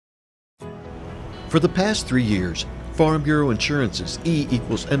For the past 3 years, Farm Bureau Insurance's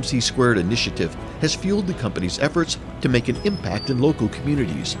E=MC² initiative has fueled the company's efforts to make an impact in local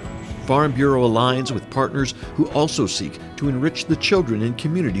communities. Farm Bureau aligns with partners who also seek to enrich the children and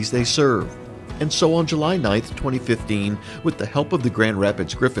communities they serve. And so on July 9, 2015, with the help of the Grand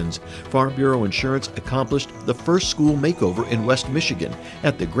Rapids Griffins, Farm Bureau Insurance accomplished the first school makeover in West Michigan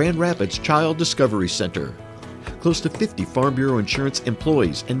at the Grand Rapids Child Discovery Center. Close to 50 Farm Bureau Insurance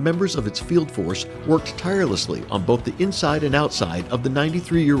employees and members of its field force worked tirelessly on both the inside and outside of the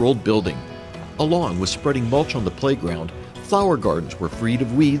 93-year-old building. Along with spreading mulch on the playground, flower gardens were freed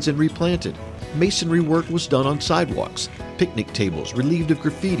of weeds and replanted. Masonry work was done on sidewalks, picnic tables relieved of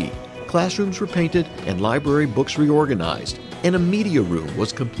graffiti, classrooms were painted and library books reorganized, and a media room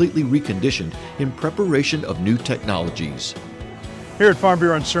was completely reconditioned in preparation of new technologies. Here at Farm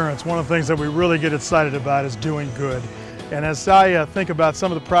Bureau Insurance, one of the things that we really get excited about is doing good. And as I think about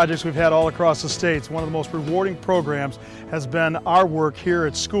some of the projects we've had all across the states, one of the most rewarding programs has been our work here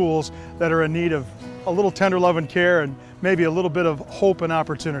at schools that are in need of a little tender love and care and maybe a little bit of hope and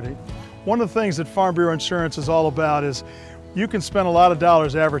opportunity. One of the things that Farm Bureau Insurance is all about is you can spend a lot of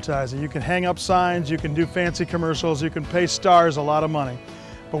dollars advertising. You can hang up signs, you can do fancy commercials, you can pay stars a lot of money.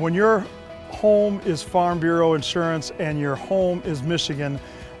 But when your home is Farm Bureau Insurance and your home is Michigan,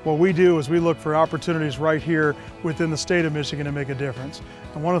 what we do is we look for opportunities right here within the state of Michigan to make a difference.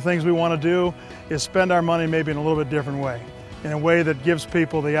 And one of the things we want to do is spend our money maybe in a little bit different way, in a way that gives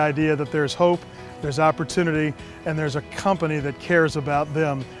people the idea that there's hope, there's opportunity, and there's a company that cares about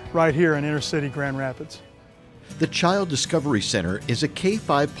them right here in inner city Grand Rapids. The Child Discovery Center is a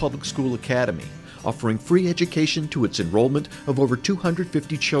K-5 public school academy, offering free education to its enrollment of over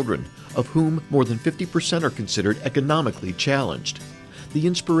 250 children, of whom more than 50% are considered economically challenged. The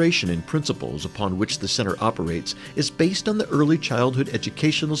inspiration and principles upon which the center operates is based on the early childhood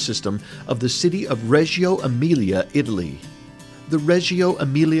educational system of the city of Reggio Emilia, Italy. The Reggio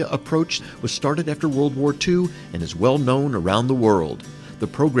Emilia approach was started after World War II and is well known around the world. The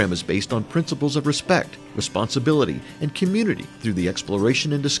program is based on principles of respect, responsibility, and community through the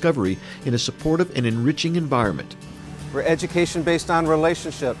exploration and discovery in a supportive and enriching environment. We're education based on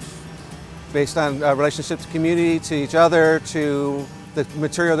relationships, based on relationships to community, to each other, to the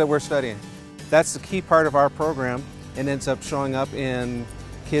material that we're studying. That's the key part of our program, and ends up showing up in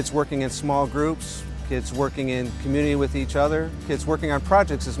kids working in small groups, kids working in community with each other, kids working on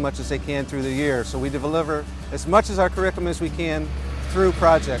projects as much as they can through the year. So we deliver as much as our curriculum as we can through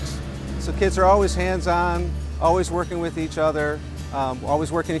projects. So kids are always hands-on, always working with each other,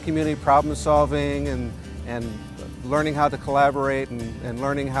 always working in community problem solving and learning how to collaborate and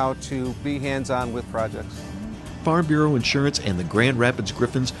learning how to be hands-on with projects. Farm Bureau Insurance and the Grand Rapids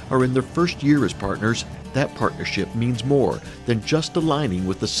Griffins are in their first year as partners. That partnership means more than just aligning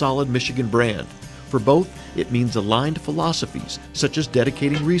with the solid Michigan brand. For both, it means aligned philosophies, such as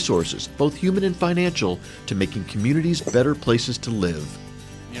dedicating resources, both human and financial, to making communities better places to live.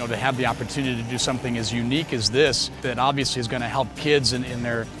 You know, to have the opportunity to do something as unique as this, that obviously is going to help kids in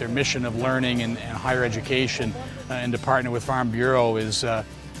their mission of learning and higher education, and to partner with Farm Bureau is,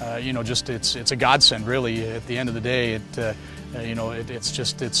 you know, just it's a godsend, really. At the end of the day, you know,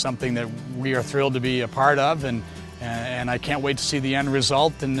 it's something that we are thrilled to be a part of, and I can't wait to see the end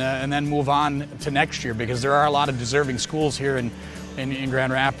result and then move on to next year, because there are a lot of deserving schools here in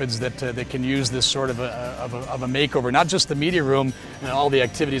Grand Rapids that can use this sort of a makeover. Not just the media room, all the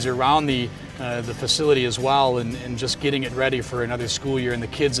activities around the facility as well, and just getting it ready for another school year. And the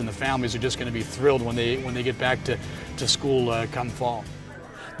kids and the families are just going to be thrilled when they get back to school come fall.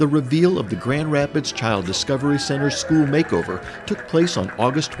 The reveal of the Grand Rapids Child Discovery Center's school makeover took place on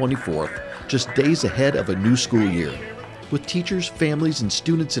August 24th, just days ahead of a new school year. With teachers, families, and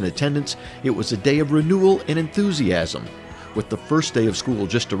students in attendance, it was a day of renewal and enthusiasm. With the first day of school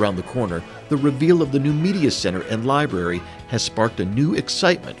just around the corner, the reveal of the new media center and library has sparked a new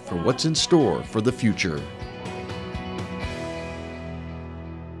excitement for what's in store for the future.